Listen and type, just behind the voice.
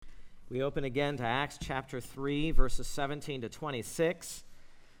We open again to Acts chapter 3, verses 17 to 26.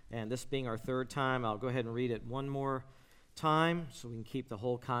 And this being our third time, I'll go ahead and read it one more time so we can keep the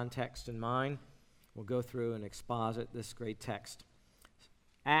whole context in mind. We'll go through and exposit this great text.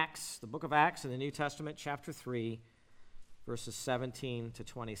 Acts, the book of Acts in the New Testament, chapter 3, verses 17 to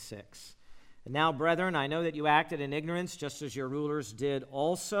 26. And now, brethren, I know that you acted in ignorance, just as your rulers did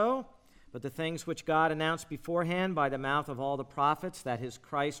also. But the things which God announced beforehand by the mouth of all the prophets that his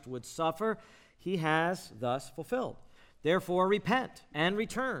Christ would suffer, he has thus fulfilled. Therefore repent and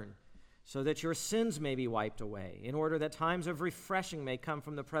return, so that your sins may be wiped away, in order that times of refreshing may come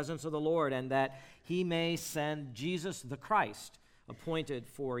from the presence of the Lord, and that he may send Jesus the Christ, appointed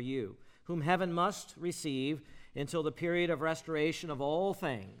for you, whom heaven must receive until the period of restoration of all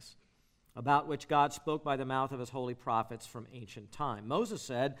things, about which God spoke by the mouth of his holy prophets from ancient time. Moses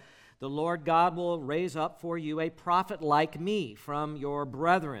said, the Lord God will raise up for you a prophet like me from your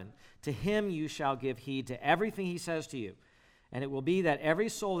brethren. To him you shall give heed to everything he says to you. And it will be that every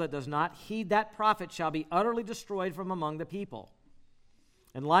soul that does not heed that prophet shall be utterly destroyed from among the people.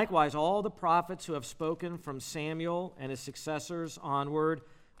 And likewise, all the prophets who have spoken from Samuel and his successors onward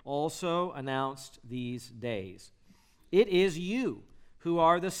also announced these days. It is you who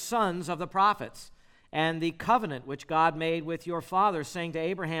are the sons of the prophets, and the covenant which God made with your fathers, saying to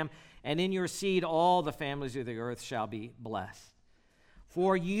Abraham, and in your seed all the families of the earth shall be blessed.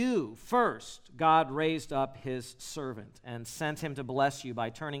 For you first God raised up his servant and sent him to bless you by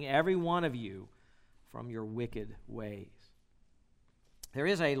turning every one of you from your wicked ways. There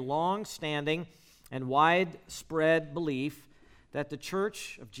is a long-standing and widespread belief that the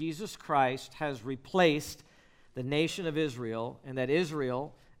Church of Jesus Christ has replaced the nation of Israel, and that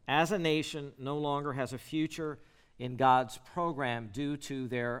Israel as a nation no longer has a future in God's program due to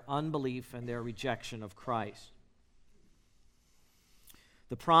their unbelief and their rejection of Christ.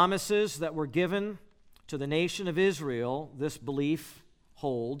 The promises that were given to the nation of Israel, this belief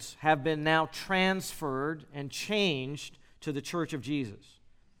holds, have been now transferred and changed to the Church of Jesus.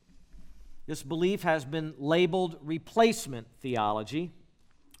 This belief has been labeled replacement theology,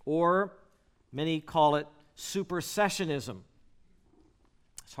 or many call it supersessionism.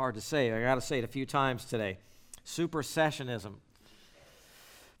 It's hard to say. I got to say it a few times today. Supersessionism.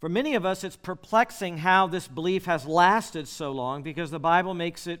 For many of us, it's perplexing how this belief has lasted so long, because the Bible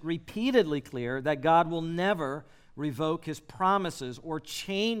makes it repeatedly clear that God will never revoke his promises or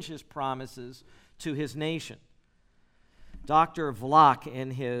change his promises to his nation. Dr. Vlock,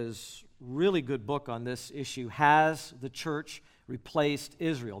 in his really good book on this issue, Has the Church Replaced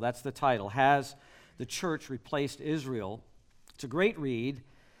Israel? That's the title. Has the Church Replaced Israel? It's a great read,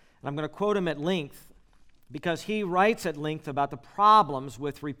 and I'm going to quote him at length, because he writes at length about the problems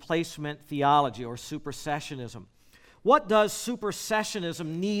with replacement theology or supersessionism. What does supersessionism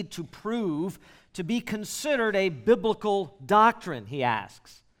need to prove to be considered a biblical doctrine, he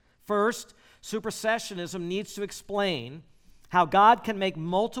asks. First, supersessionism needs to explain how God can make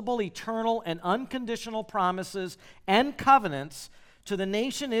multiple eternal and unconditional promises and covenants to the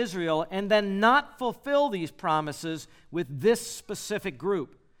nation Israel and then not fulfill these promises with this specific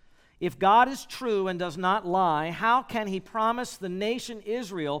group. If God is true and does not lie, how can he promise the nation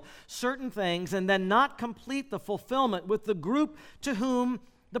Israel certain things and then not complete the fulfillment with the group to whom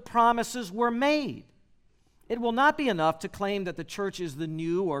the promises were made? It will not be enough to claim that the church is the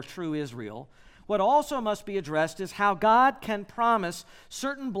new or true Israel. What also must be addressed is how God can promise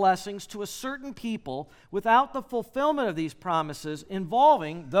certain blessings to a certain people without the fulfillment of these promises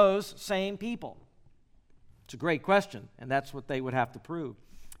involving those same people. It's a great question, and that's what they would have to prove.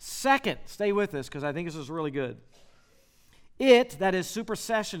 Second, stay with this because I think this is really good. That is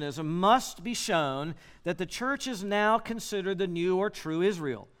supersessionism, must be shown that the church is now considered the new or true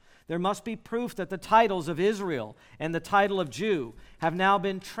Israel. There must be proof that the titles of Israel and the title of Jew have now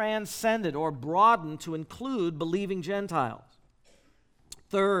been transcended or broadened to include believing Gentiles.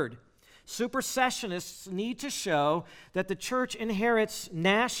 Third, supersessionists need to show that the church inherits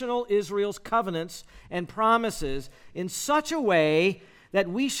national Israel's covenants and promises in such a way that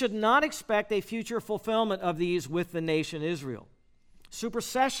we should not expect a future fulfillment of these with the nation Israel.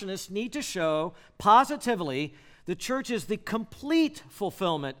 Supersessionists need to show positively the church is the complete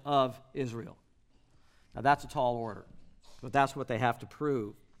fulfillment of Israel. Now that's a tall order, but that's what they have to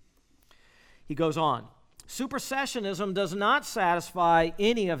prove. He goes on, supersessionism does not satisfy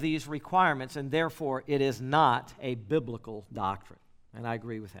any of these requirements, and therefore it is not a biblical doctrine. And I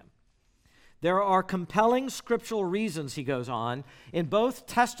agree with him. There are compelling scriptural reasons, he goes on, in both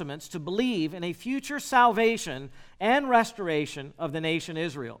testaments to believe in a future salvation and restoration of the nation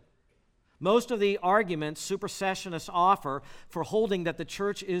Israel. Most of the arguments supersessionists offer for holding that the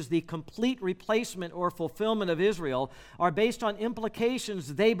church is the complete replacement or fulfillment of Israel are based on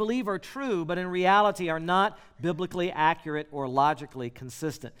implications they believe are true, but in reality are not biblically accurate or logically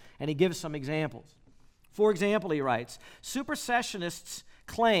consistent. And he gives some examples. For example, he writes, supersessionists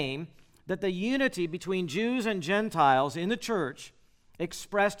claim that the unity between Jews and Gentiles in the church,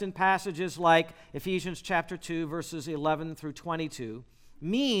 expressed in passages like Ephesians chapter 2, verses 11 through 22,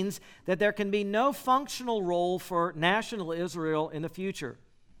 means that there can be no functional role for national Israel in the future.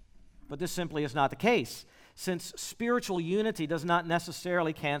 But this simply is not the case, since spiritual unity does not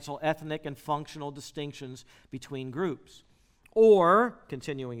necessarily cancel ethnic and functional distinctions between groups. Or,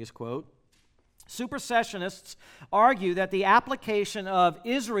 continuing his quote, supersessionists argue that the application of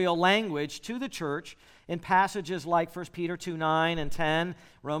Israel language to the church in passages like 1 Peter 2:9 and 10,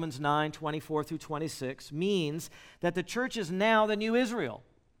 Romans 9:24 through 26, means that the church is now the new Israel.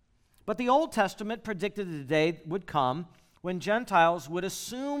 But the Old Testament predicted the day would come when Gentiles would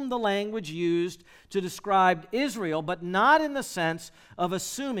assume the language used to describe Israel, but not in the sense of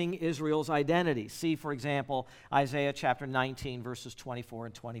assuming Israel's identity. See, for example, Isaiah chapter 19, verses 24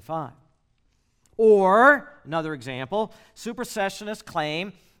 and 25. Or, another example, supersessionists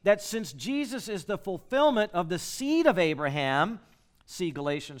claim that since Jesus is the fulfillment of the seed of Abraham, see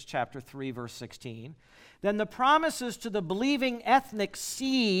Galatians chapter 3, verse 16, then the promises to the believing ethnic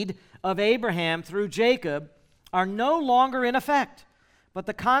seed of Abraham through Jacob are no longer in effect. But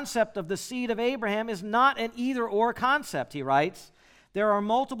the concept of the seed of Abraham is not an either-or concept, he writes. There are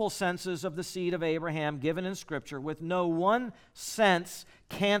multiple senses of the seed of Abraham given in Scripture, with no one sense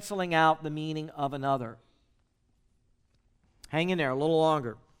canceling out the meaning of another. Hang in there a little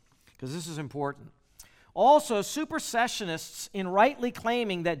longer, because this is important. Also, supersessionists, in rightly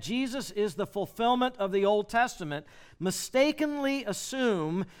claiming that Jesus is the fulfillment of the Old Testament, mistakenly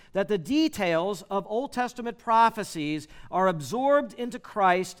assume that the details of Old Testament prophecies are absorbed into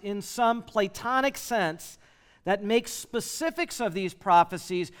Christ in some Platonic sense that makes specifics of these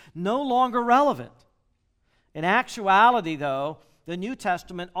prophecies no longer relevant. In actuality, though, the New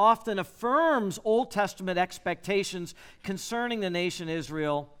Testament often affirms Old Testament expectations concerning the nation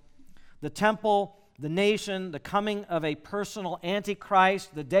Israel, the temple, the nation, the coming of a personal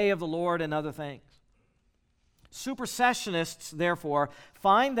Antichrist, the day of the Lord, and other things. Supersessionists, therefore,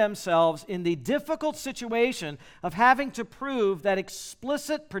 find themselves in the difficult situation of having to prove that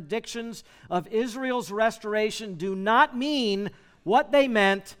explicit predictions of Israel's restoration do not mean what they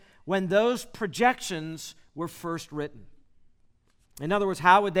meant when those projections were first written. In other words,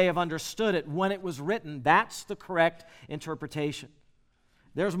 how would they have understood it when it was written? That's the correct interpretation.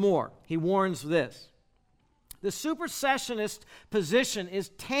 There's more. He warns this. The supersessionist position is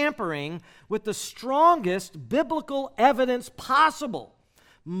tampering with the strongest biblical evidence possible.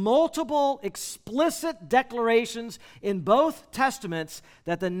 Multiple explicit declarations in both testaments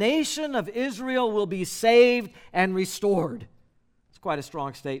that the nation of Israel will be saved and restored. It's quite a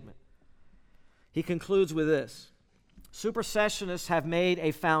strong statement. He concludes with this. Supersessionists have made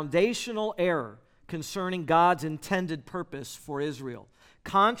a foundational error concerning God's intended purpose for Israel.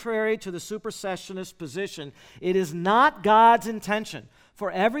 Contrary to the supersessionist position, it is not God's intention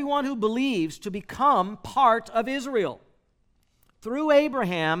for everyone who believes to become part of Israel. Through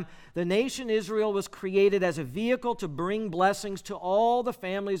Abraham, the nation Israel was created as a vehicle to bring blessings to all the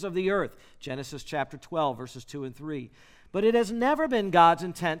families of the earth. Genesis chapter 12, verses 2 and 3. But it has never been God's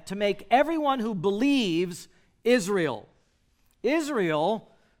intent to make everyone who believes Israel.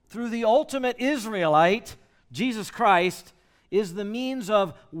 Israel, through the ultimate Israelite, Jesus Christ, is the means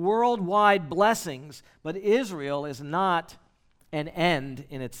of worldwide blessings, but Israel is not an end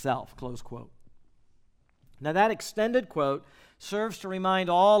in itself, close quote. Now that extended quote serves to remind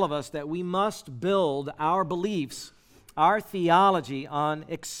all of us that we must build our beliefs, our theology, on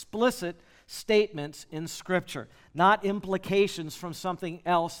explicit statements in Scripture, not implications from something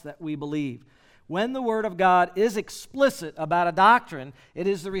else that we believe. When the Word of God is explicit about a doctrine, it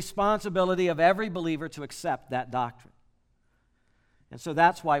is the responsibility of every believer to accept that doctrine. And so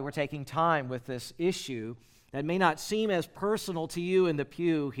that's why we're taking time with this issue that may not seem as personal to you in the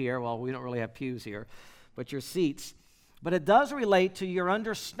pew here. Well, we don't really have pews here, but your seats. But it does relate to your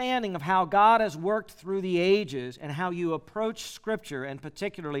understanding of how God has worked through the ages and how you approach Scripture, and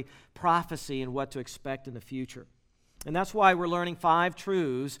particularly prophecy and what to expect in the future. And that's why we're learning 5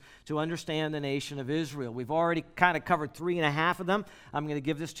 truths to understand the nation of Israel. We've already kind of covered 3.5 of them. I'm going to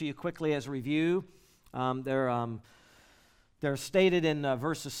give this to you quickly as a review. They're stated in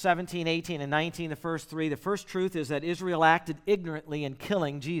verses 17, 18, and 19, the first 3. The first truth is that Israel acted ignorantly in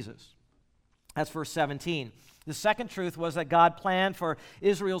killing Jesus. That's verse 17. The second truth was that God planned for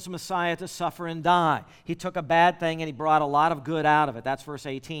Israel's Messiah to suffer and die. He took a bad thing and he brought a lot of good out of it. That's verse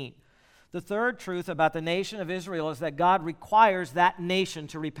 18. The third truth about the nation of Israel is that God requires that nation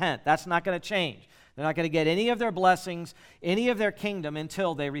to repent. That's not going to change. They're not going to get any of their blessings, any of their kingdom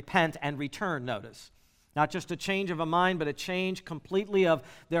until they repent and return, notice. Not just a change of a mind, but a change completely of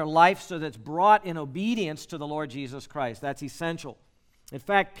their life so that it's brought in obedience to the Lord Jesus Christ. That's essential. In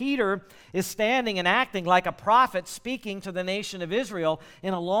fact, Peter is standing and acting like a prophet speaking to the nation of Israel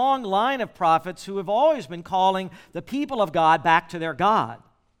in a long line of prophets who have always been calling the people of God back to their God.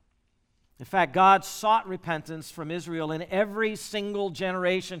 In fact, God sought repentance from Israel in every single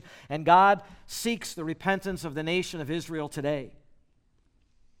generation, and God seeks the repentance of the nation of Israel today.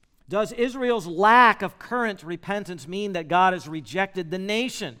 Does Israel's lack of current repentance mean that God has rejected the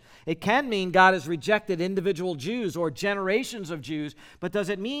nation? It can mean God has rejected individual Jews or generations of Jews, but does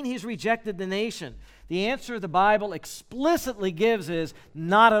it mean he's rejected the nation? The answer the Bible explicitly gives is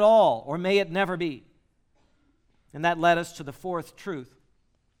not at all, or may it never be. And that led us to the fourth truth.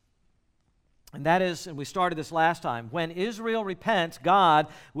 And that is, and we started this last time, when Israel repents, God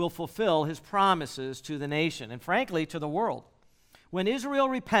will fulfill his promises to the nation and frankly to the world. When Israel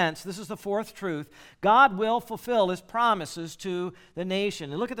repents, this is the fourth truth, God will fulfill his promises to the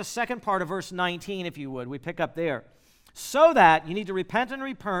nation. And look at the second part of verse 19, if you would. We pick up there. So that, you need to repent and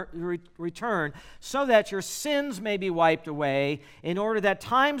return, so that your sins may be wiped away, in order that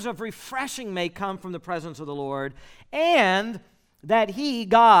times of refreshing may come from the presence of the Lord, and that he,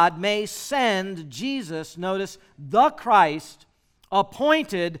 God, may send Jesus, notice, the Christ,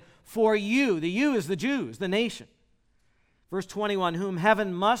 appointed for you. The you is the Jews, the nation. Verse 21, whom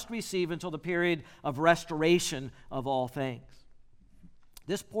heaven must receive until the period of restoration of all things.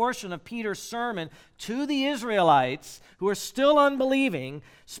 This portion of Peter's sermon to the Israelites who are still unbelieving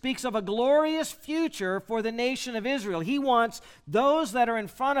speaks of a glorious future for the nation of Israel. He wants those that are in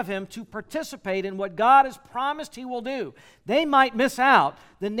front of him to participate in what God has promised he will do. They might miss out.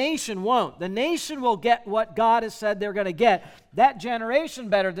 The nation won't. The nation will get what God has said they're going to get. That generation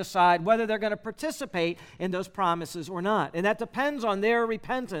better decide whether they're going to participate in those promises or not. And that depends on their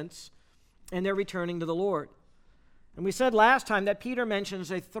repentance and their returning to the Lord. And we said last time that Peter mentions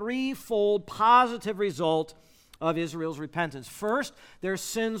a threefold positive result of Israel's repentance. First, their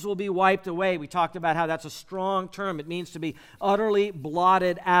sins will be wiped away. We talked about how that's a strong term. It means to be utterly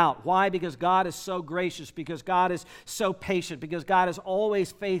blotted out. Why? Because God is so gracious, because God is so patient, because God is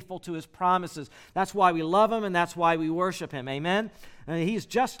always faithful to his promises. That's why we love him and that's why we worship him. Amen? And he's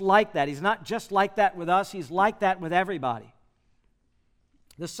just like that. He's not just like that with us. He's like that with everybody.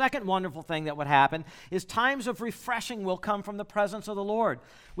 The second wonderful thing that would happen is times of refreshing will come from the presence of the Lord.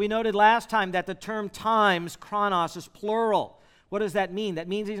 We noted last time that the term times, chronos, is plural. What does that mean? That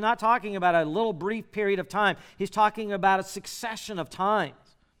means he's not talking about a little brief period of time. He's talking about a succession of times.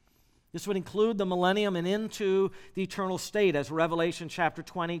 This would include the millennium and into the eternal state, as Revelation chapter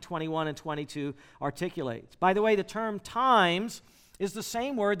 20, 21, and 22 articulates. By the way, the term times is the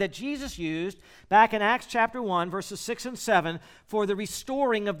same word that Jesus used back in Acts chapter 1, verses 6 and 7, for the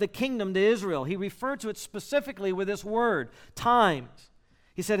restoring of the kingdom to Israel. He referred to it specifically with this word, times.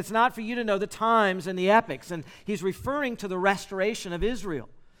 He said, it's not for you to know the times and the epochs, and he's referring to the restoration of Israel.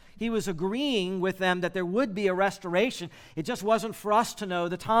 He was agreeing with them that there would be a restoration. It just wasn't for us to know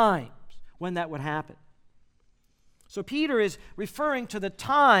the times when that would happen. So Peter is referring to the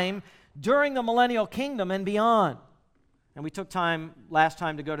time during the millennial kingdom and beyond. And we took time last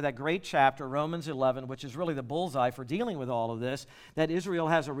time to go to that great chapter, Romans 11, which is really the bullseye for dealing with all of this, that Israel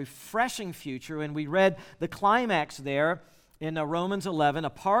has a refreshing future. And we read the climax there in Romans 11. A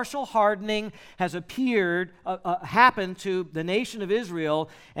partial hardening has happened to the nation of Israel.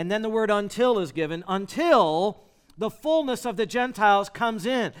 And then the word until is given, until the fullness of the Gentiles comes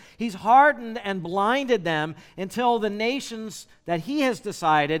in. He's hardened and blinded them until the nations that he has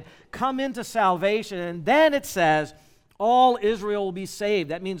decided come into salvation. And then it says, all Israel will be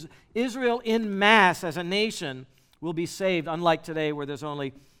saved. That means Israel in mass as a nation will be saved, unlike today where there's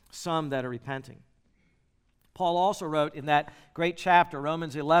only some that are repenting. Paul also wrote in that great chapter,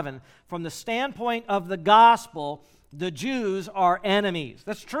 Romans 11, from the standpoint of the gospel, the Jews are enemies.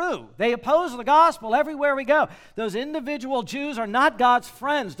 That's true. They oppose the gospel everywhere we go. Those individual Jews are not God's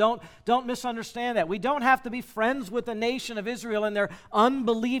friends. Don't misunderstand that. We don't have to be friends with the nation of Israel in their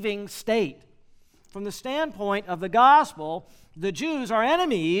unbelieving state. From the standpoint of the gospel, the Jews are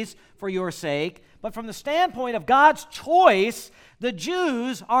enemies for your sake, but from the standpoint of God's choice, the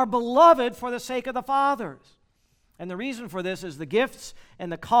Jews are beloved for the sake of the fathers. And the reason for this is the gifts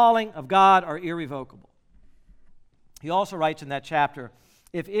and the calling of God are irrevocable. He also writes in that chapter,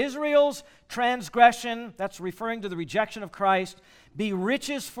 If Israel's transgression, that's referring to the rejection of Christ, be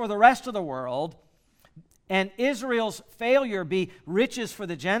riches for the rest of the world, and Israel's failure be riches for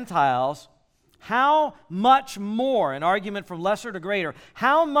the Gentiles, how much more, an argument from lesser to greater,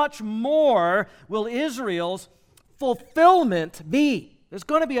 how much more will Israel's fulfillment be? There's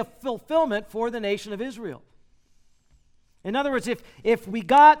going to be a fulfillment for the nation of Israel. In other words, if we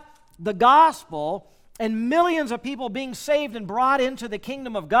got the gospel and millions of people being saved and brought into the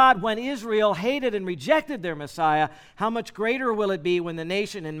kingdom of God when Israel hated and rejected their Messiah, how much greater will it be when the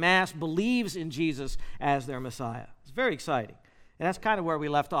nation en masse believes in Jesus as their Messiah? It's very exciting. And that's kind of where we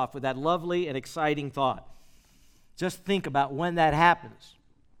left off with that lovely and exciting thought. Just think about when that happens.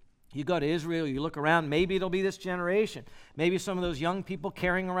 You go to Israel, you look around, maybe it'll be this generation. Maybe some of those young people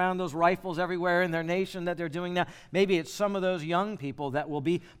carrying around those rifles everywhere in their nation that they're doing now. Maybe it's some of those young people that will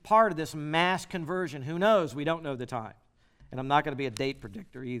be part of this mass conversion. Who knows? We don't know the time. And I'm not going to be a date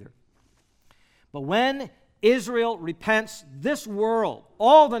predictor either. But when Israel repents, this world,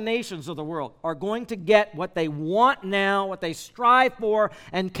 all the nations of the world, are going to get what they want now, what they strive for,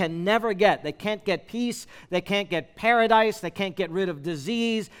 and can never get. They can't get peace, they can't get paradise, they can't get rid of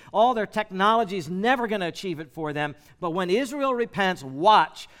disease. All their technology is never going to achieve it for them. But when Israel repents,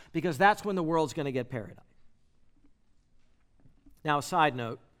 watch, because that's when the world's going to get paradise. Now, a side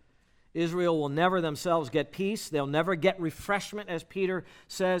note, Israel will never themselves get peace. They'll never get refreshment, as Peter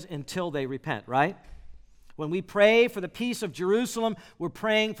says, until they repent, right? When we pray for the peace of Jerusalem, we're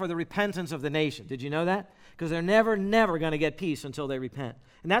praying for the repentance of the nation. Did you know that? Because they're never going to get peace until they repent.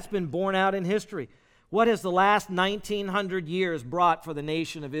 And that's been borne out in history. What has the last 1,900 years brought for the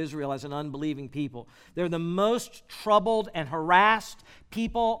nation of Israel as an unbelieving people? They're the most troubled and harassed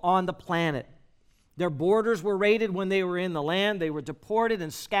people on the planet. Their borders were raided when they were in the land. They were deported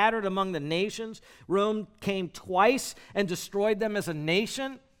and scattered among the nations. Rome came twice and destroyed them as a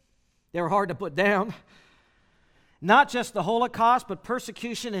nation. They were hard to put down. Not just the Holocaust, but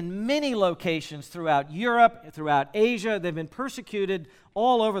persecution in many locations throughout Europe, throughout Asia. They've been persecuted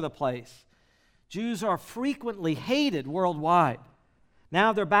all over the place. Jews are frequently hated worldwide.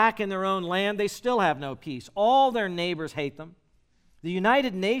 Now they're back in their own land. They still have no peace. All their neighbors hate them. The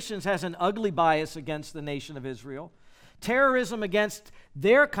United Nations has an ugly bias against the nation of Israel. Terrorism against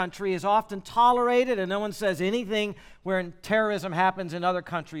their country is often tolerated, and no one says anything. Where terrorism happens in other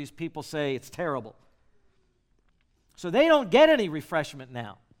countries, people say it's terrible. So they don't get any refreshment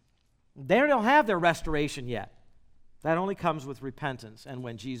now. They don't have their restoration yet. That only comes with repentance and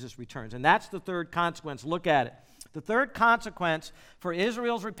when Jesus returns. And that's the third consequence. Look at it. The third consequence for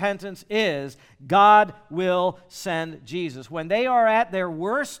Israel's repentance is God will send Jesus. When they are at their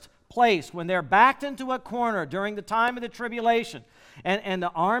worst place, when they're backed into a corner during the time of the tribulation, and the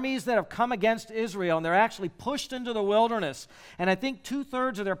armies that have come against Israel, and they're actually pushed into the wilderness, and I think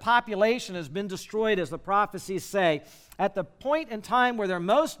 2/3 of their population has been destroyed, as the prophecies say. At the point in time where they're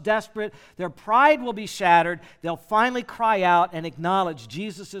most desperate, their pride will be shattered. They'll finally cry out and acknowledge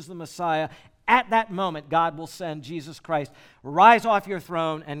Jesus is the Messiah. At that moment, God will send Jesus Christ. Rise off your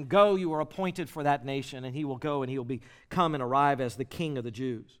throne and go. You are appointed for that nation. And he will go and he will come and arrive as the King of the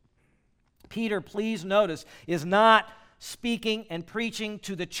Jews. Peter, please notice, is not speaking and preaching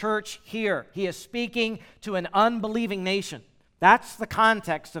to the church here. He is speaking to an unbelieving nation. That's the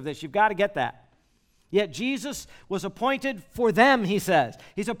context of this. You've got to get that. Yet Jesus was appointed for them, he says.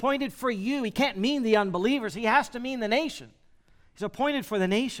 He's appointed for you. He can't mean the unbelievers. He has to mean the nation. He's appointed for the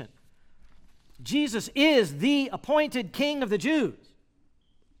nation. Jesus is the appointed King of the Jews.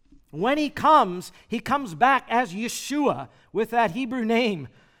 When he comes back as Yeshua with that Hebrew name.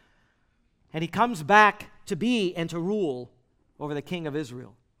 And he comes back to be and to rule over the King of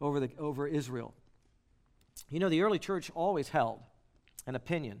Israel, over Israel. You know, the early church always held an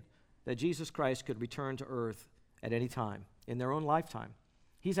opinion that Jesus Christ could return to earth at any time in their own lifetime.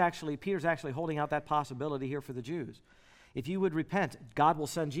 Peter's actually holding out that possibility here for the Jews. If you would repent, God will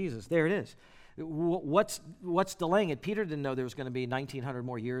send Jesus. There it is. What's delaying it? Peter didn't know there was going to be 1,900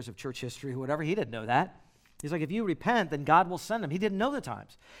 more years of church history or whatever. He didn't know that. He's like, if you repent, then God will send him. He didn't know the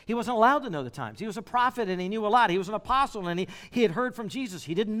times. He wasn't allowed to know the times. He was a prophet and he knew a lot. He was an apostle and he had heard from Jesus.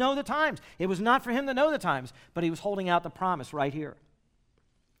 He didn't know the times. It was not for him to know the times, but he was holding out the promise right here.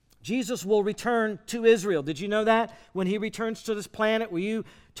 Jesus will return to Israel. Did you know that? When he returns to this planet, were you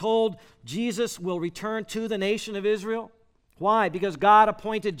told Jesus will return to the nation of Israel? Why? Because God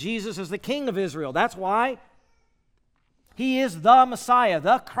appointed Jesus as the King of Israel. That's why. He is the Messiah,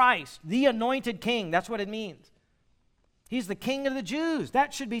 the Christ, the anointed King. That's what it means. He's the King of the Jews.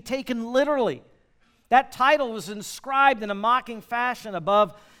 That should be taken literally. That title was inscribed in a mocking fashion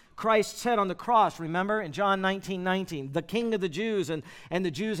above Christ said on the cross, remember, in John 19:19, the King of the Jews, and the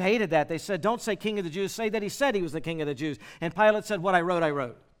Jews hated that. They said, don't say King of the Jews, say that he said he was the King of the Jews. And Pilate said, what I wrote, I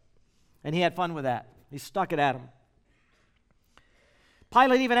wrote. And he had fun with that. He stuck it at him.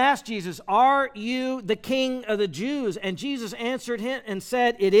 Pilate even asked Jesus, are you the King of the Jews? And Jesus answered him and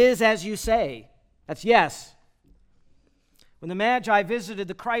said, it is as you say. That's yes. When the Magi visited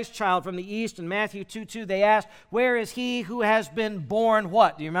the Christ child from the east in Matthew 2:2, they asked, where is he who has been born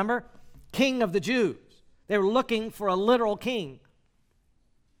what? Do you remember? King of the Jews. They were looking for a literal king.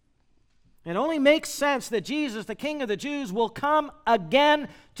 It only makes sense that Jesus, the King of the Jews, will come again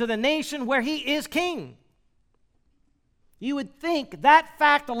to the nation where he is king. You would think that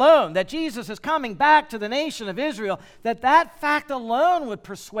fact alone, that Jesus is coming back to the nation of Israel, that fact alone would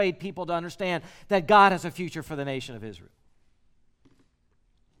persuade people to understand that God has a future for the nation of Israel.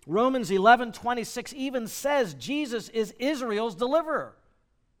 Romans 11:26 even says Jesus is Israel's deliverer.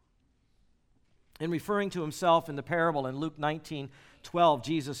 In referring to himself in the parable in Luke 19:12,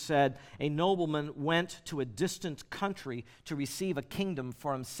 Jesus said, a nobleman went to a distant country to receive a kingdom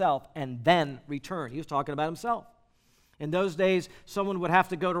for himself and then return. He was talking about himself. In those days, someone would have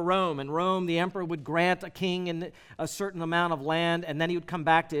to go to Rome. In Rome, the emperor would grant a king in a certain amount of land, and then he would come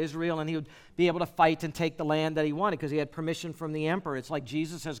back to Israel, and he would be able to fight and take the land that he wanted because he had permission from the emperor. It's like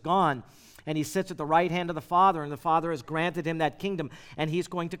Jesus has gone, and he sits at the right hand of the Father, and the Father has granted him that kingdom, and he's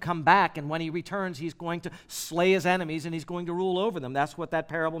going to come back, and when he returns, he's going to slay his enemies, and he's going to rule over them. That's what that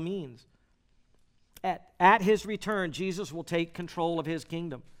parable means. At his return, Jesus will take control of his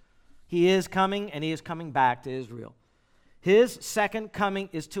kingdom. He is coming, and he is coming back to Israel. His second coming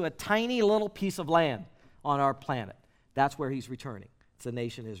is to a tiny little piece of land on our planet. That's where he's returning. It's the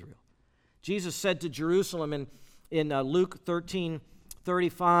nation Israel. Jesus said to Jerusalem in Luke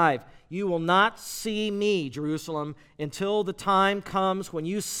 13:35, you will not see me, Jerusalem, until the time comes when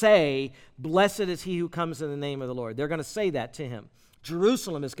you say, blessed is he who comes in the name of the Lord. They're going to say that to him.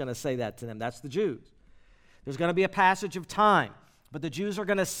 Jerusalem is going to say that to them. That's the Jews. There's going to be a passage of time, but the Jews are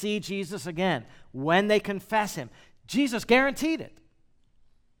going to see Jesus again when they confess him. Jesus guaranteed it.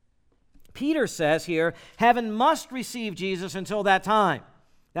 Peter says here, heaven must receive Jesus until that time.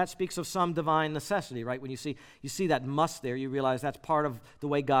 That speaks of some divine necessity, right? When you see that must there, you realize that's part of the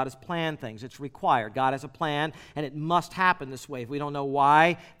way God has planned things. It's required. God has a plan, and it must happen this way. If we don't know why,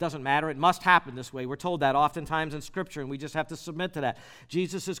 it doesn't matter. It must happen this way. We're told that oftentimes in Scripture, and we just have to submit to that.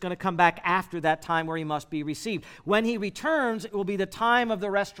 Jesus is going to come back after that time where he must be received. When he returns, it will be the time of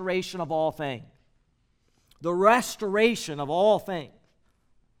the restoration of all things. The restoration of all things.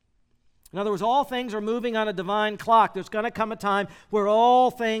 In other words, all things are moving on a divine clock. There's going to come a time where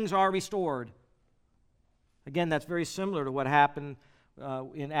all things are restored. Again, that's very similar to what happened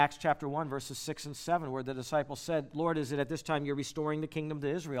in Acts chapter 1, verses 6 and 7, where the disciples said, Lord, is it at this time you're restoring the kingdom to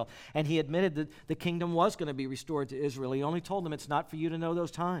Israel? And he admitted that the kingdom was going to be restored to Israel. He only told them it's not for you to know those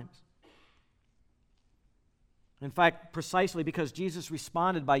times. In fact, precisely because Jesus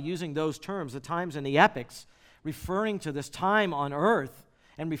responded by using those terms, the times in the epics, referring to this time on earth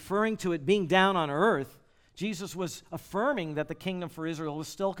and referring to it being down on earth, Jesus was affirming that the kingdom for Israel was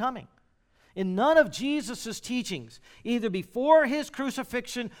still coming. In none of Jesus' teachings, either before his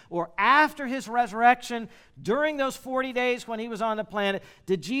crucifixion or after his resurrection, during those 40 days when he was on the planet,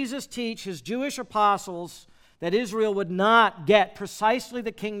 did Jesus teach his Jewish apostles that Israel would not get precisely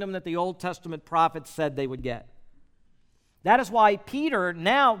the kingdom that the Old Testament prophets said they would get. That is why Peter,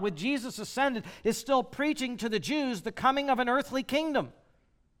 now with Jesus ascended, is still preaching to the Jews the coming of an earthly kingdom.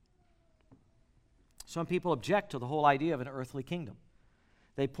 Some people object to the whole idea of an earthly kingdom.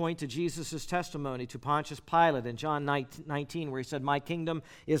 They point to Jesus' testimony to Pontius Pilate in John 19, where he said, my kingdom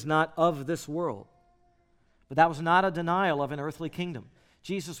is not of this world. But that was not a denial of an earthly kingdom.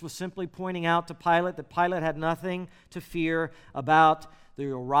 Jesus was simply pointing out to Pilate that Pilate had nothing to fear about the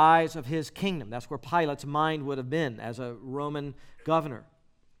rise of his kingdom. That's where Pilate's mind would have been as a Roman governor.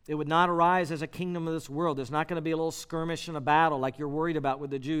 It would not arise as a kingdom of this world. There's not going to be a little skirmish and a battle like you're worried about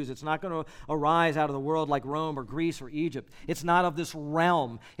with the Jews. It's not going to arise out of the world like Rome or Greece or Egypt. It's not of this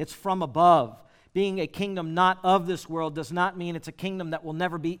realm. It's from above. Being a kingdom not of this world does not mean it's a kingdom that will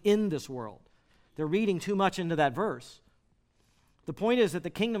never be in this world. They're reading too much into that verse. The point is that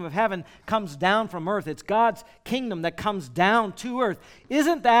the kingdom of heaven comes down from earth. It's God's kingdom that comes down to earth.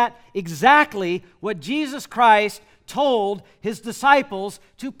 Isn't that exactly what Jesus Christ told his disciples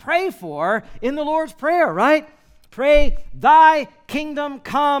to pray for in the Lord's Prayer, right? Pray, thy kingdom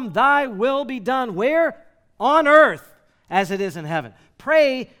come, thy will be done. Where? On earth as it is in heaven.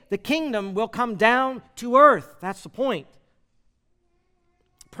 Pray the kingdom will come down to earth. That's the point.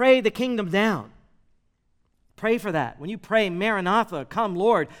 Pray the kingdom down. Pray for that. When you pray, Maranatha, come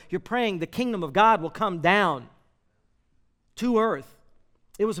Lord, you're praying the kingdom of God will come down to earth.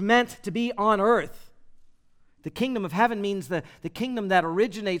 It was meant to be on earth. The kingdom of heaven means the kingdom that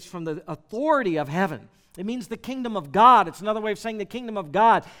originates from the authority of heaven. It means the kingdom of God. It's another way of saying the kingdom of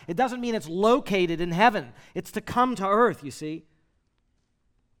God. It doesn't mean it's located in heaven. It's to come to earth, you see.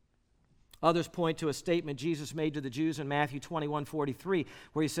 Others point to a statement Jesus made to the Jews in Matthew 21:43,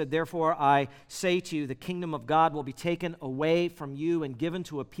 where he said, "Therefore I say to you, the kingdom of God will be taken away from you and given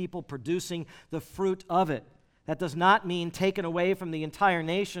to a people producing the fruit of it." That does not mean taken away from the entire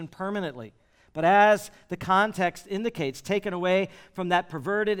nation permanently, but as the context indicates, taken away from that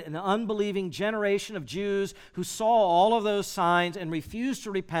perverted and unbelieving generation of Jews who saw all of those signs and refused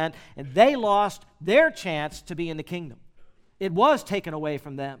to repent, and they lost their chance to be in the kingdom. It was taken away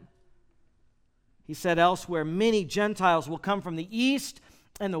from them. He said elsewhere, many Gentiles will come from the east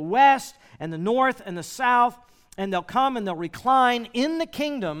and the west and the north and the south, and they'll come and they'll recline in the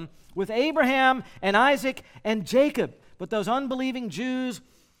kingdom with Abraham and Isaac and Jacob. But those unbelieving Jews,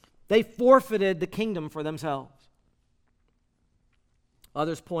 they forfeited the kingdom for themselves.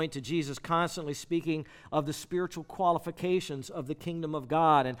 Others point to Jesus constantly speaking of the spiritual qualifications of the kingdom of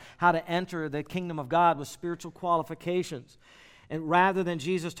God and how to enter the kingdom of God with spiritual qualifications. And rather than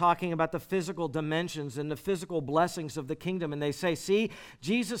Jesus talking about the physical dimensions and the physical blessings of the kingdom, and they say, see,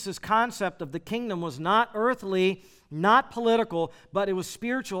 Jesus' concept of the kingdom was not earthly, not political, but it was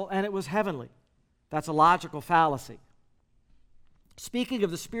spiritual and it was heavenly. That's a logical fallacy. Speaking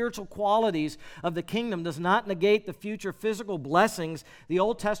of the spiritual qualities of the kingdom does not negate the future physical blessings the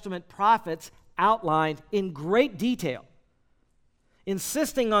Old Testament prophets outlined in great detail,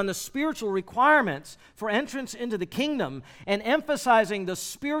 insisting on the spiritual requirements for entrance into the kingdom and emphasizing the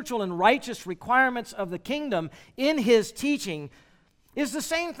spiritual and righteous requirements of the kingdom in his teaching is the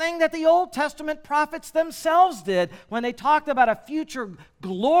same thing that the Old Testament prophets themselves did when they talked about a future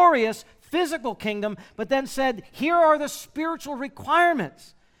glorious physical kingdom, but then said, here are the spiritual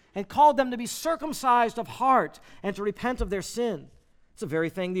requirements, and called them to be circumcised of heart and to repent of their sin. It's the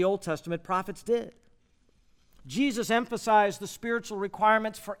very thing the Old Testament prophets did. Jesus emphasized the spiritual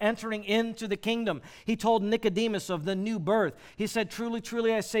requirements for entering into the kingdom. He told Nicodemus of the new birth. He said, truly,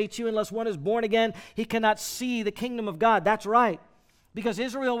 truly, I say to you, unless one is born again, he cannot see the kingdom of God. That's right, because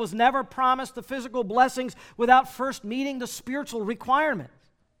Israel was never promised the physical blessings without first meeting the spiritual requirements.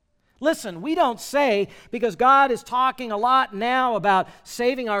 Listen, we don't say, because God is talking a lot now about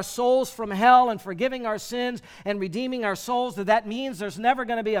saving our souls from hell and forgiving our sins and redeeming our souls, that means there's never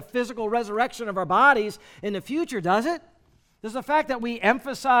going to be a physical resurrection of our bodies in the future, does it? Does the fact that we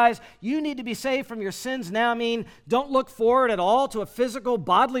emphasize you need to be saved from your sins now mean don't look forward at all to a physical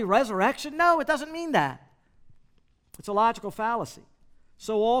bodily resurrection? No, it doesn't mean that. It's a logical fallacy.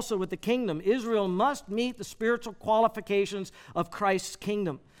 So also with the kingdom, Israel must meet the spiritual qualifications of Christ's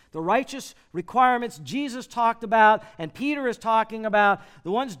kingdom. The righteous requirements Jesus talked about and Peter is talking about,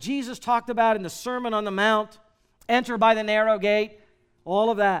 the ones Jesus talked about in the Sermon on the Mount, enter by the narrow gate, all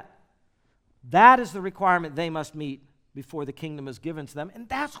of that. That is the requirement they must meet before the kingdom is given to them, and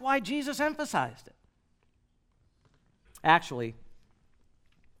that's why Jesus emphasized it. Actually,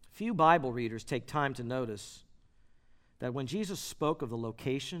 few Bible readers take time to notice that when Jesus spoke of the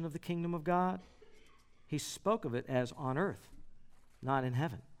location of the kingdom of God, he spoke of it as on earth, not in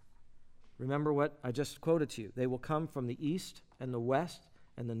heaven. Remember what I just quoted to you. They will come from the east and the west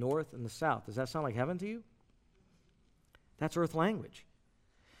and the north and the south. Does that sound like heaven to you? That's earth language.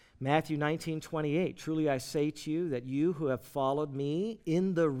 Matthew 19:28, truly I say to you that you who have followed me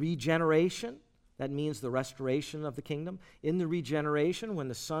in the regeneration, that means the restoration of the kingdom, in the regeneration when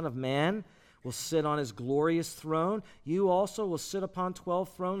the Son of Man will sit on his glorious throne, you also will sit upon 12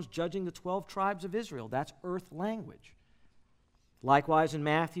 thrones judging the 12 tribes of Israel. That's earth language. Likewise in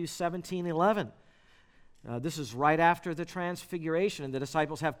Matthew 17:11, this is right after the transfiguration, and the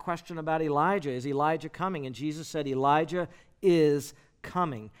disciples have question about Elijah. Is Elijah coming? And Jesus said, Elijah is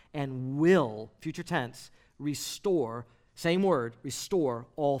coming and will, future tense, restore, same word, restore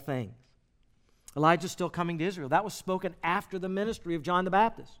all things. Elijah's still coming to Israel. That was spoken after the ministry of John the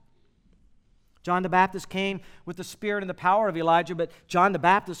Baptist. John the Baptist came with the spirit and the power of Elijah, but John the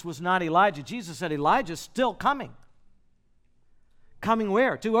Baptist was not Elijah. Jesus said Elijah's still coming. Coming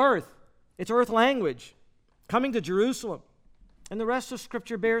where? To earth. It's earth language. Coming to Jerusalem. And the rest of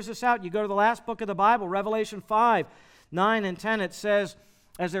Scripture bears this out. You go to the last book of the Bible, Revelation 5, 9 and 10, it says,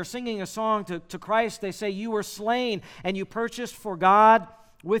 as they're singing a song to Christ, they say, you were slain and you purchased for God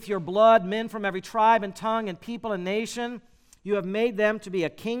with your blood men from every tribe and tongue and people and nation. You have made them to be a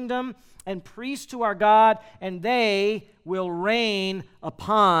kingdom and priests to our God, and they will reign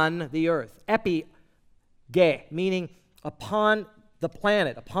upon the earth. meaning upon the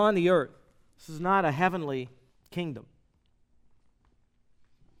planet, upon the earth. This is not a heavenly kingdom.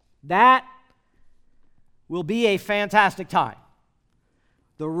 That will be a fantastic time.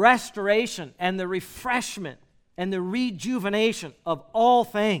 The restoration and the refreshment and the rejuvenation of all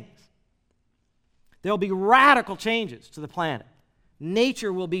things. There will be radical changes to the planet.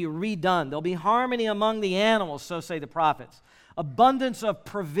 Nature will be redone. There will be harmony among the animals, so say the prophets. Abundance of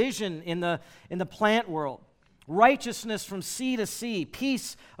provision in the plant world. Righteousness from sea to sea.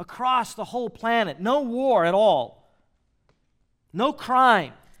 Peace across the whole planet. No war at all. No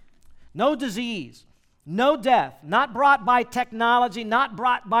crime. No disease. No death. Not brought by technology. Not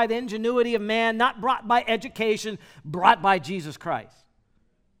brought by the ingenuity of man. Not brought by education. Brought by Jesus Christ.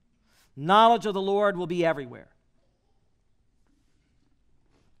 Knowledge of the Lord will be everywhere.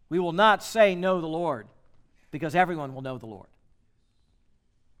 We will not say know the Lord, because everyone will know the Lord.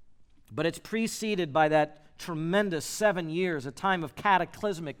 But it's preceded by that tremendous 7 years, a time of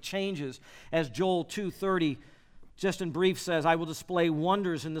cataclysmic changes, as Joel 2:30 just in brief says, I will display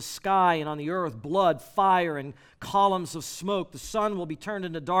wonders in the sky and on the earth, blood, fire, and columns of smoke. The sun will be turned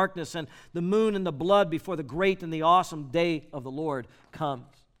into darkness, and the moon into blood before the great and the awesome day of the Lord comes.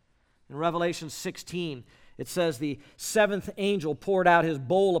 In Revelation 16, it says, the seventh angel poured out his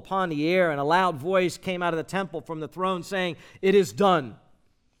bowl upon the air, and a loud voice came out of the temple from the throne saying, it is done.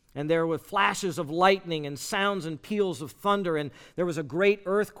 And there were flashes of lightning and sounds and peals of thunder, and there was a great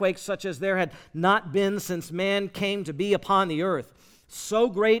earthquake such as there had not been since man came to be upon the earth. So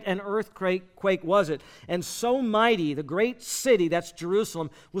great an earthquake was it, and so mighty, the great city, that's Jerusalem,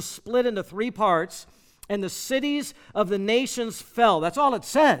 was split into 3 parts, and the cities of the nations fell. That's all it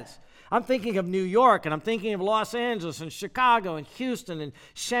says. I'm thinking of New York, and I'm thinking of Los Angeles, and Chicago, and Houston, and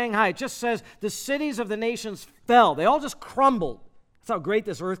Shanghai. It just says the cities of the nations fell. They all just crumbled. That's how great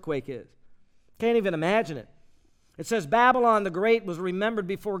this earthquake is. Can't even imagine it. It says Babylon the Great was remembered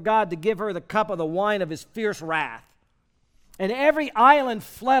before God to give her the cup of the wine of his fierce wrath. And every island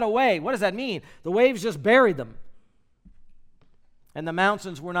fled away. What does that mean? The waves just buried them. And the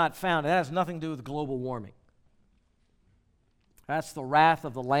mountains were not found. That has nothing to do with global warming. That's the wrath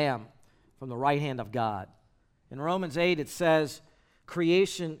of the Lamb from the right hand of God. In Romans 8 it says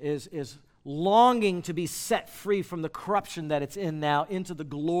creation is longing to be set free from the corruption that it's in now into the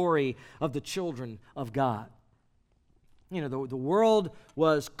glory of the children of God. You know, the world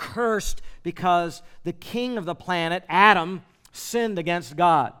was cursed because the king of the planet, Adam, sinned against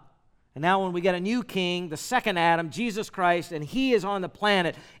God. And now when we get a new king, the second Adam, Jesus Christ, and he is on the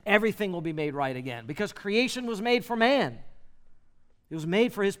planet, everything will be made right again. Because creation was made for man. It was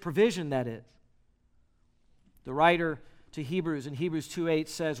made for his provision, that is. The writer to Hebrews in Hebrews 2:8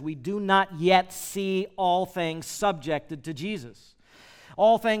 says, we do not yet see all things subjected to Jesus.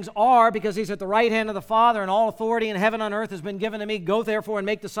 All things are, because he's at the right hand of the Father, and all authority in heaven and earth has been given to me. Go therefore and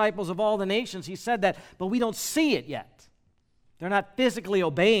make disciples of all the nations. He said that, but we don't see it yet. They're not physically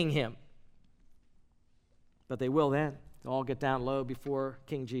obeying him. But they will then. They'll all get down low before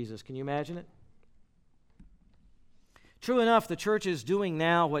King Jesus. Can you imagine it? True enough, the church is doing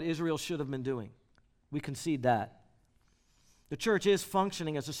now what Israel should have been doing. We concede that. The church is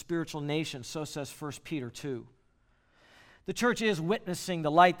functioning as a spiritual nation, so says 1 Peter 2. The church is witnessing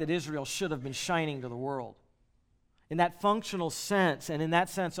the light that Israel should have been shining to the world. In that functional sense, and in that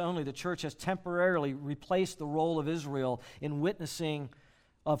sense only, the church has temporarily replaced the role of Israel in witnessing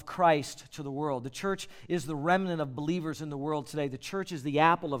of Christ to the world. The church is the remnant of believers in the world today. The church is the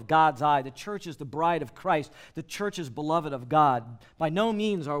apple of God's eye. The church is the bride of Christ. The church is beloved of God. By no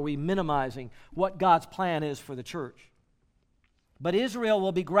means are we minimizing what God's plan is for the church. But Israel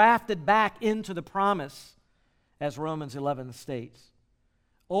will be grafted back into the promise, as Romans 11 states.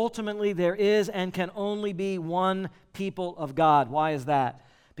 Ultimately, there is and can only be one people of God. Why is that?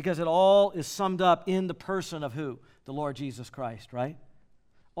 Because it all is summed up in the person of who? The Lord Jesus Christ, right?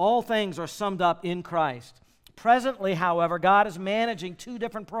 All things are summed up in Christ. Presently, however, God is managing 2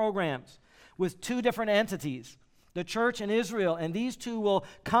 different programs with 2 different entities, the church and Israel, and these 2 will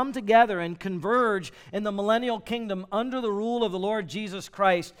come together and converge in the millennial kingdom under the rule of the Lord Jesus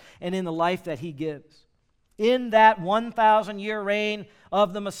Christ and in the life that he gives. In that 1,000-year reign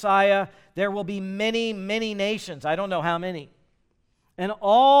of the Messiah, there will be many, many nations. I don't know how many. And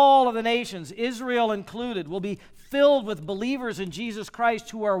all of the nations, Israel included, will be filled with believers in Jesus Christ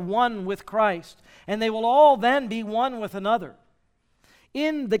who are one with Christ. And they will all then be one with another.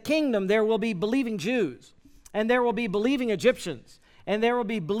 In the kingdom, there will be believing Jews, and there will be believing Egyptians, and there will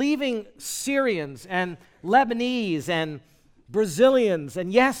be believing Syrians and Lebanese and Brazilians,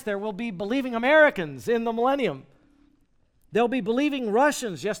 and yes, there will be believing Americans in the millennium. There'll be believing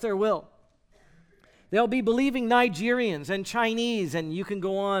Russians, yes, there will. There'll be believing Nigerians and Chinese, and you can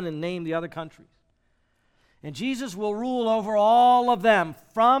go on and name the other countries. And Jesus will rule over all of them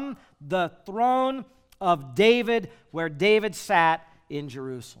from the throne of David, where David sat in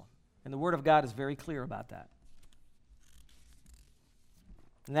Jerusalem. And the Word of God is very clear about that.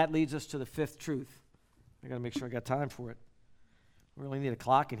 And that leads us to the fifth truth. I got to make sure I got time for it. We really need a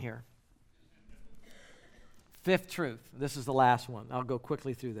clock in here. Fifth truth. This is the last one. I'll go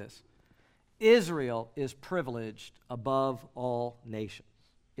quickly through this. Israel is privileged above all nations.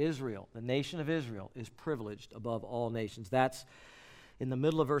 Israel, the nation of Israel, is privileged above all nations. That's in the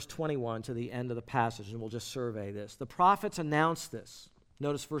middle of verse 21 to the end of the passage, and we'll just survey this. The prophets announced this.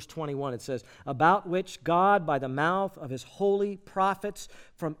 Notice verse 21, it says, about which God, by the mouth of his holy prophets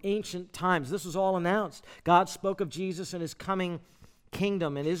from ancient times. This was all announced. God spoke of Jesus and his coming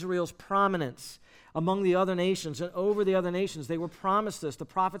kingdom and Israel's prominence among the other nations and over the other nations. They were promised this. The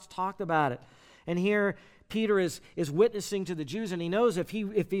prophets talked about it. And here Peter is witnessing to the Jews, and he knows if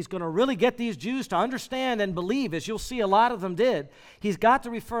he's going to really get these Jews to understand and believe, as you'll see a lot of them did, he's got to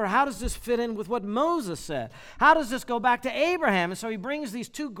refer, how does this fit in with what Moses said? How does this go back to Abraham? And so he brings these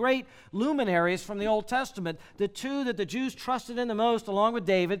two great luminaries from the Old Testament, the two that the Jews trusted in the most, along with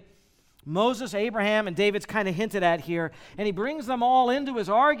David, Moses, Abraham, and David's kind of hinted at here, and he brings them all into his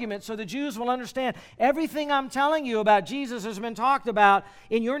argument so the Jews will understand everything I'm telling you about Jesus has been talked about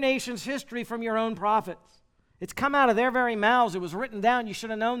in your nation's history from your own prophets. It's come out of their very mouths. It was written down. You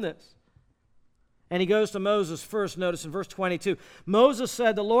should have known this. And he goes to Moses first. Notice in verse 22, Moses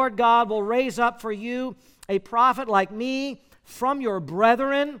said, the Lord God will raise up for you a prophet like me from your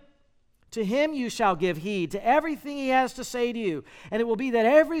brethren. To him you shall give heed to everything he has to say to you. And it will be that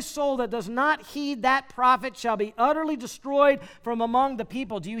every soul that does not heed that prophet shall be utterly destroyed from among the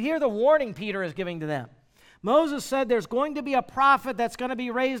people. Do you hear the warning Peter is giving to them? Moses said there's going to be a prophet that's going to be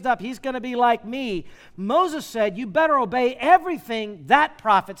raised up. He's going to be like me. Moses said you better obey everything that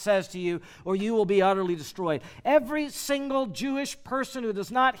prophet says to you or you will be utterly destroyed. Every single Jewish person who does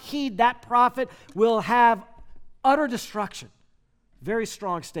not heed that prophet will have utter destruction. Very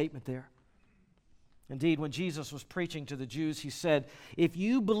strong statement there. Indeed, when Jesus was preaching to the Jews, he said, if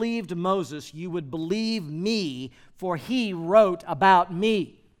you believed Moses, you would believe me, for he wrote about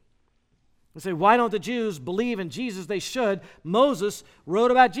me. We say, why don't the Jews believe in Jesus? They should. Moses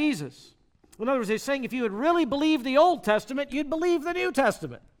wrote about Jesus. In other words, they're saying if you had really believed the Old Testament, you'd believe the New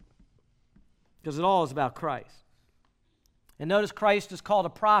Testament. Because it all is about Christ. And notice Christ is called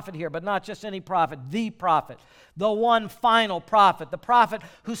a prophet here, but not just any prophet, the one final prophet, the prophet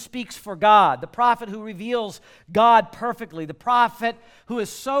who speaks for God, the prophet who reveals God perfectly, the prophet who is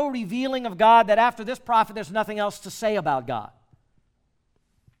so revealing of God that after this prophet there's nothing else to say about God.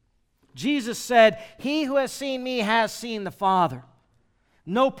 Jesus said, he who has seen me has seen the Father.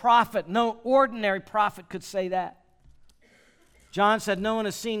 No prophet, no ordinary prophet could say that. John said, no one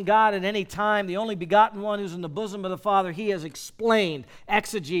has seen God at any time. The only begotten one who's in the bosom of the Father, he has explained,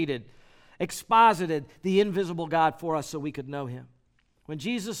 exegeted, exposited the invisible God for us so we could know him. When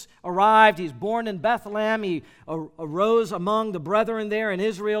Jesus arrived, he's born in Bethlehem. He arose among the brethren there in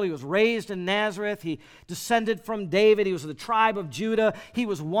Israel. He was raised in Nazareth. He descended from David. He was of the tribe of Judah. He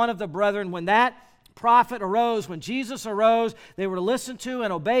was one of the brethren. When that prophet arose, when Jesus arose, they were to listen to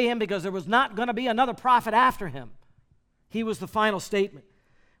and obey him because there was not going to be another prophet after him. He was the final statement.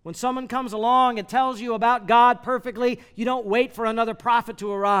 When someone comes along and tells you about God perfectly, you don't wait for another prophet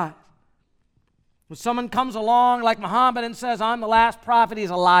to arrive. When someone comes along like Muhammad and says, I'm the last prophet, he's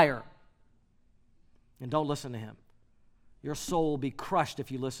a liar. And don't listen to him. Your soul will be crushed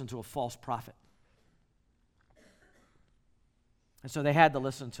if you listen to a false prophet. And so they had to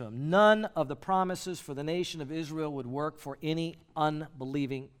listen to him. None of the promises for the nation of Israel would work for any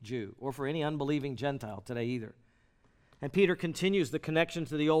unbelieving Jew or for any unbelieving Gentile today either. And Peter continues the connection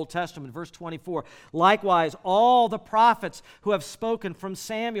to the Old Testament. Verse 24, likewise, all the prophets who have spoken from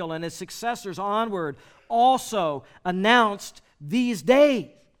Samuel and his successors onward also announced these days.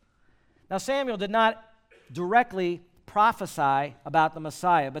 Now, Samuel did not directly prophesy about the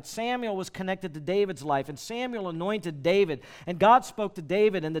Messiah, but Samuel was connected to David's life, and Samuel anointed David, and God spoke to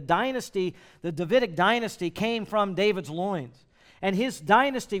David, and the dynasty, the Davidic dynasty, came from David's loins. And his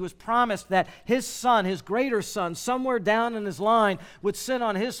dynasty was promised that his son, his greater son, somewhere down in his line, would sit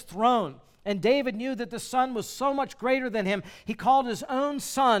on his throne. And David knew that the son was so much greater than him, he called his own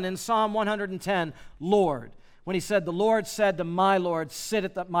son in Psalm 110, Lord. When he said, the Lord said to my Lord, sit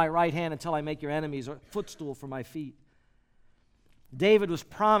at my right hand until I make your enemies a footstool for my feet. David was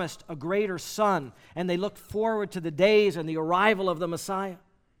promised a greater son, and they looked forward to the days and the arrival of the Messiah.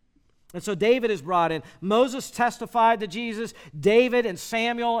 And so David is brought in. Moses testified to Jesus. David and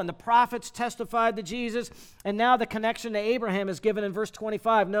Samuel and the prophets testified to Jesus. And now the connection to Abraham is given in verse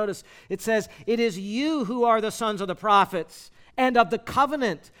 25. Notice it says, "It is you who are the sons of the prophets and of the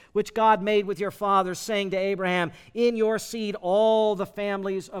covenant which God made with your fathers, saying to Abraham, 'In your seed all the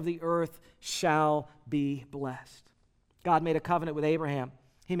families of the earth shall be blessed.'" God made a covenant with Abraham.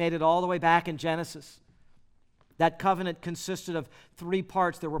 He made it all the way back in Genesis. That covenant consisted of 3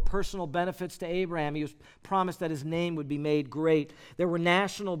 parts. There were personal benefits to Abraham. He was promised that his name would be made great. There were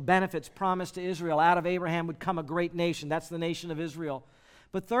national benefits promised to Israel. Out of Abraham would come a great nation. That's the nation of Israel.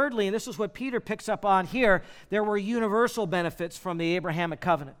 But thirdly, and this is what Peter picks up on here, there were universal benefits from the Abrahamic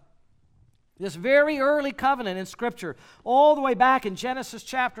covenant. This very early covenant in Scripture, all the way back in Genesis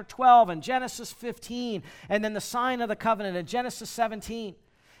chapter 12 and Genesis 15, and then the sign of the covenant in Genesis 17.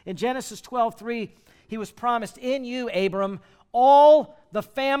 In Genesis 12:3, he was promised, "In you, Abram, all the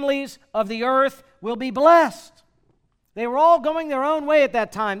families of the earth will be blessed." They were all going their own way at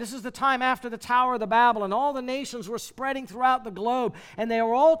that time. This is the time after the Tower of the Babel, and all the nations were spreading throughout the globe, and they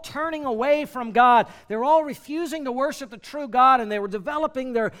were all turning away from God. They were all refusing to worship the true God, and they were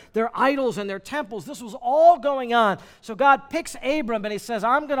developing their idols and their temples. This was all going on. So God picks Abram, and he says,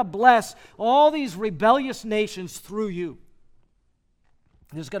 "I'm going to bless all these rebellious nations through you."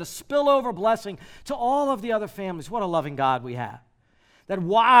 There's going to spill over blessing to all of the other families. What a loving God we have. That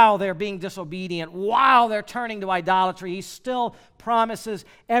while they're being disobedient, while they're turning to idolatry, he still promises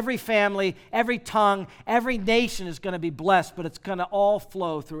every family, every tongue, every nation is going to be blessed, but it's going to all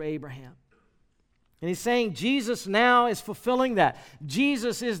flow through Abraham. And he's saying Jesus now is fulfilling that.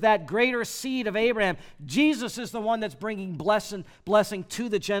 Jesus is that greater seed of Abraham. Jesus is the one that's bringing blessing to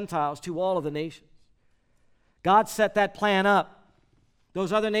the Gentiles, to all of the nations. God set that plan up.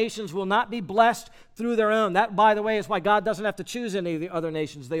 Those other nations will not be blessed through their own. That, by the way, is why God doesn't have to choose any of the other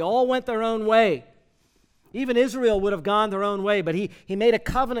nations. They all went their own way. Even Israel would have gone their own way, but he made a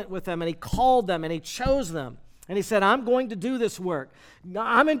covenant with them, and he called them, and he chose them. And he said, "I'm going to do this work.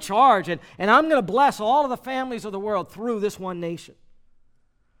 I'm in charge, and I'm going to bless all of the families of the world through this one nation."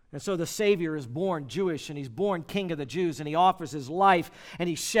 And so the Savior is born Jewish, and he's born King of the Jews, and he offers his life, and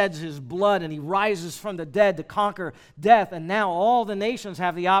he sheds his blood, and he rises from the dead to conquer death. And now all the nations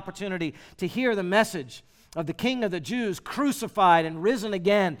have the opportunity to hear the message of the King of the Jews crucified and risen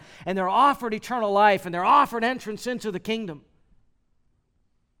again, and they're offered eternal life, and they're offered entrance into the kingdom.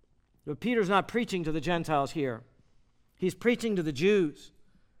 But Peter's not preaching to the Gentiles here. He's preaching to the Jews.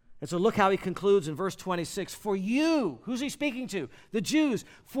 And so look how he concludes in verse 26. "For you," who's he speaking to? The Jews.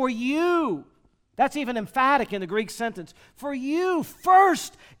 "For you," that's even emphatic in the Greek sentence. "For you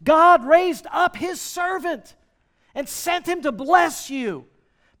first, God raised up his servant and sent him to bless you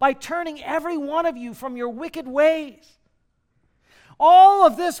by turning every one of you from your wicked ways." All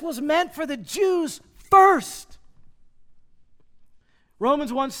of this was meant for the Jews first.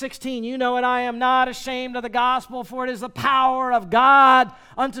 Romans 1:16, "You know it, I am not ashamed of the gospel, for it is the power of God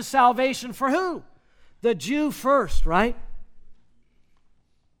unto salvation." For who? The Jew first, right?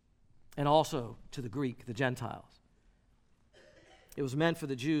 And also to the Greek, the Gentiles. It was meant for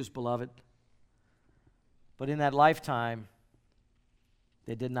the Jews, beloved. But in that lifetime,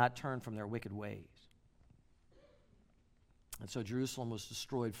 they did not turn from their wicked ways. And so Jerusalem was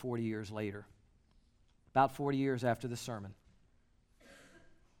destroyed 40 years later. About 40 years after the sermon.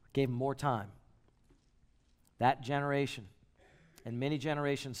 Gave them more time. That generation and many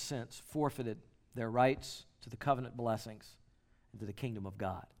generations since forfeited their rights to the covenant blessings and to the kingdom of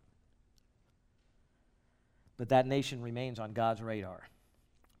God. But that nation remains on God's radar,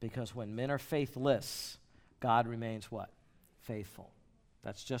 because when men are faithless, God remains what? Faithful.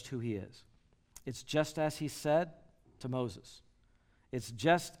 That's just who he is. It's just as he said to Moses. It's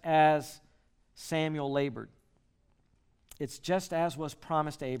just as Samuel labored. It's just as was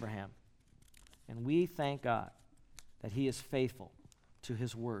promised to Abraham. And we thank God that he is faithful to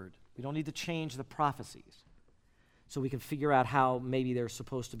his word. We don't need to change the prophecies so we can figure out how maybe they're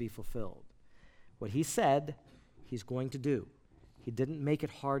supposed to be fulfilled. What he said, he's going to do. He didn't make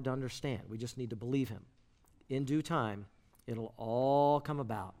it hard to understand. We just need to believe him. In due time, it'll all come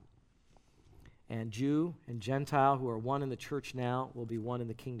about. And Jew and Gentile who are one in the church now will be one in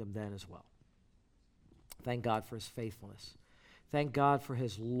the kingdom then as well. Thank God for his faithfulness. Thank God for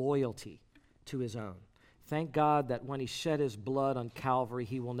his loyalty to his own. Thank God that when he shed his blood on Calvary,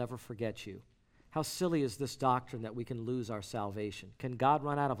 he will never forget you. How silly is this doctrine that we can lose our salvation? Can God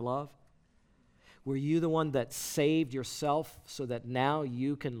run out of love? Were you the one that saved yourself so that now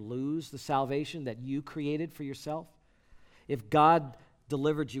you can lose the salvation that you created for yourself? If God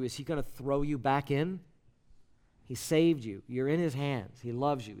delivered you, is he going to throw you back in? He saved you. You're in his hands. He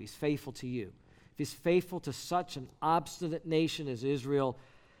loves you. He's faithful to you. If he's faithful to such an obstinate nation as Israel,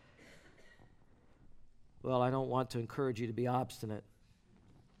 well, I don't want to encourage you to be obstinate.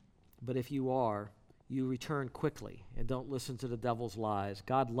 But if you are, you return quickly and don't listen to the devil's lies.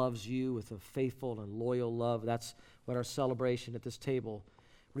 God loves you with a faithful and loyal love. That's what our celebration at this table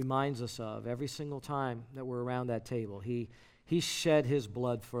reminds us of every single time that we're around that table. He shed his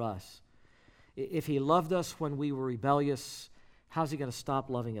blood for us. If he loved us when we were rebellious, how's he going to stop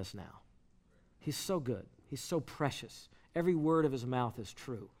loving us now? He's so good. He's so precious. Every word of his mouth is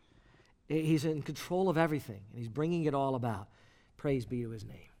true. He's in control of everything, and he's bringing it all about. Praise be to his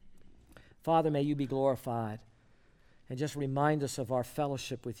name. Father, may you be glorified, and just remind us of our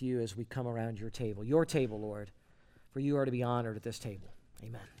fellowship with you as we come around your table, Lord, for you are to be honored at this table.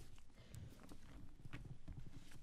 Amen.